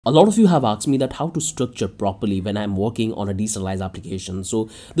A lot of you have asked me that how to structure properly when I'm working on a decentralized application. So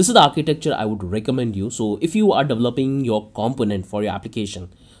this is the architecture I would recommend you. So if you are developing your component for your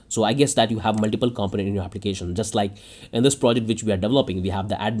application, so I guess that you have multiple components in your application, just like in this project which we are developing, we have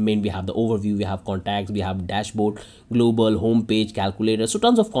the admin, we have the overview, we have contacts, we have dashboard, global, homepage, calculator. So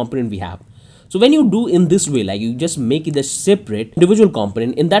tons of component we have. So when you do in this way, like you just make it a separate individual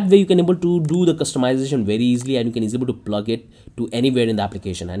component, in that way you can able to do the customization very easily, and you can easily to plug it to anywhere in the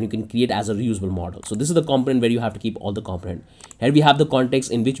application, and you can create as a reusable model. So this is the component where you have to keep all the component. Here we have the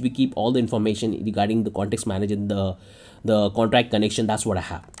context in which we keep all the information regarding the context manager in the contract connection. That's what I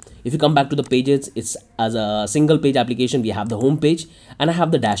have. If you come back to the pages, it's as a single page application. We have the home page and I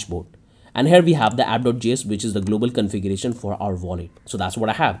have the dashboard. And here we have the app.js, which is the global configuration for our wallet. So that's what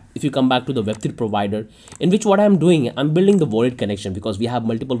I have. If you come back to the Web3 provider, in which what I'm doing, I'm building the wallet connection because we have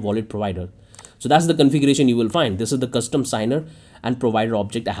multiple wallet provider. So that's the configuration you will find. This is the custom signer and provider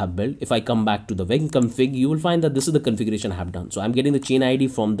object I have built. If I come back to the Wing config, you will find that this is the configuration I have done. So I'm getting the chain ID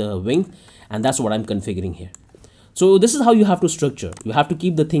from the Wing, and that's what I'm configuring here. So this is how you have to structure. You have to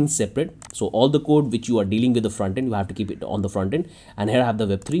keep the things separate. So all the code which you are dealing with the front end, you have to keep it on the front end. And here I have the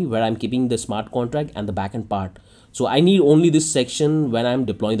Web3 where I'm keeping the smart contract and the backend part. So I need only this section when I'm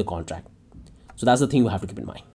deploying the contract. So that's the thing you have to keep in mind.